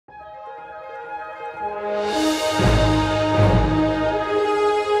All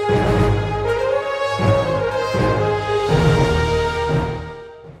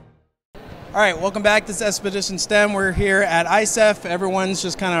right, welcome back. This is Expedition STEM. We're here at ISEF. Everyone's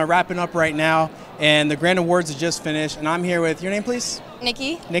just kind of wrapping up right now, and the Grand Awards are just finished. And I'm here with, your name please?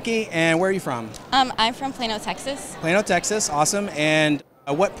 Nicky. Nicky, and where are you from? I'm from Plano, Texas. Plano, Texas, awesome. And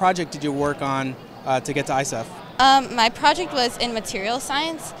what project did you work on to get to ISEF? My project was in material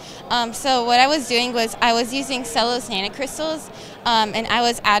science. So what I was doing was I was using cellulose nanocrystals, and I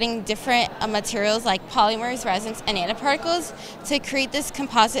was adding different materials like polymers, resins, and nanoparticles to create this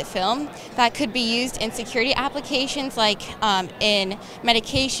composite film that could be used in security applications like in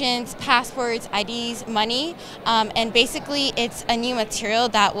medications, passports, IDs, money, and basically it's a new material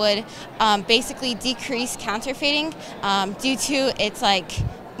that would basically decrease counterfeiting due to its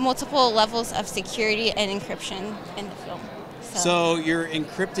multiple levels of security and encryption in the film. So you're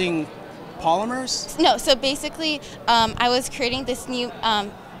encrypting polymers? No, so basically I was creating this new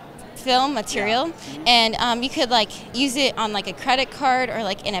film material, and you could use it on a credit card or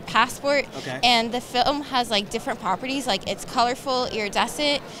in a passport. Okay. And the film has different properties, it's colorful,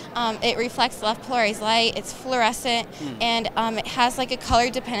 iridescent, it reflects left polarized light, it's fluorescent, and it has a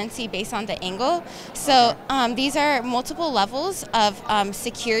color dependency based on the angle. So these are multiple levels of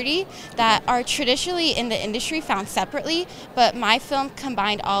security that are traditionally in the industry found separately, but my film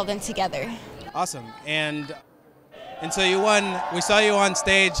combined all of them together. Awesome. And so you won, we saw you on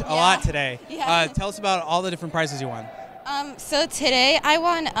stage a lot today. Yeah. Tell us about all the different prizes you won. So today I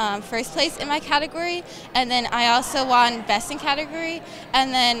won first place in my category, and then I also won best in category,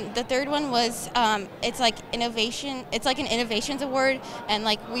 and then the third one was it's innovation. It's an innovations award, and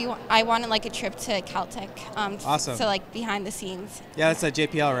I wanted a trip to Caltech. Awesome. So behind the scenes. Yeah, that's at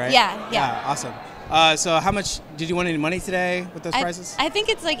JPL, right? Yeah. Awesome. So how much did you win any money today with those prizes? I think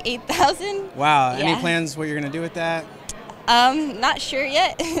it's $8,000. Wow. Yeah. Any plans what you're gonna do with that? Not sure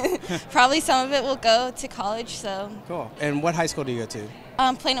yet. Probably some of it will go to college. So. Cool. And what high school do you go to?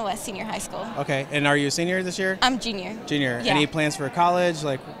 Plano West Senior High School. Okay. And are you a senior this year? I'm junior. Junior. Yeah. Any plans for college?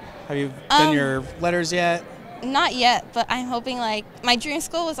 Have you done your letters yet? Not yet, but I'm hoping my dream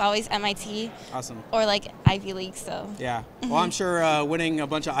school was always MIT. Awesome. Or Ivy League, so. Yeah. Well, I'm sure winning a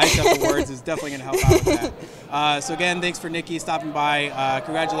bunch of ISEF awards is definitely going to help out with that. So again, thanks for Nicky stopping by.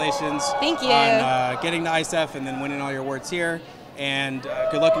 Congratulations. Thank you. On getting to ISEF and then winning all your awards here. And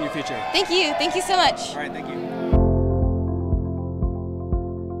good luck in your future. Thank you. Thank you so much. All right. Thank you.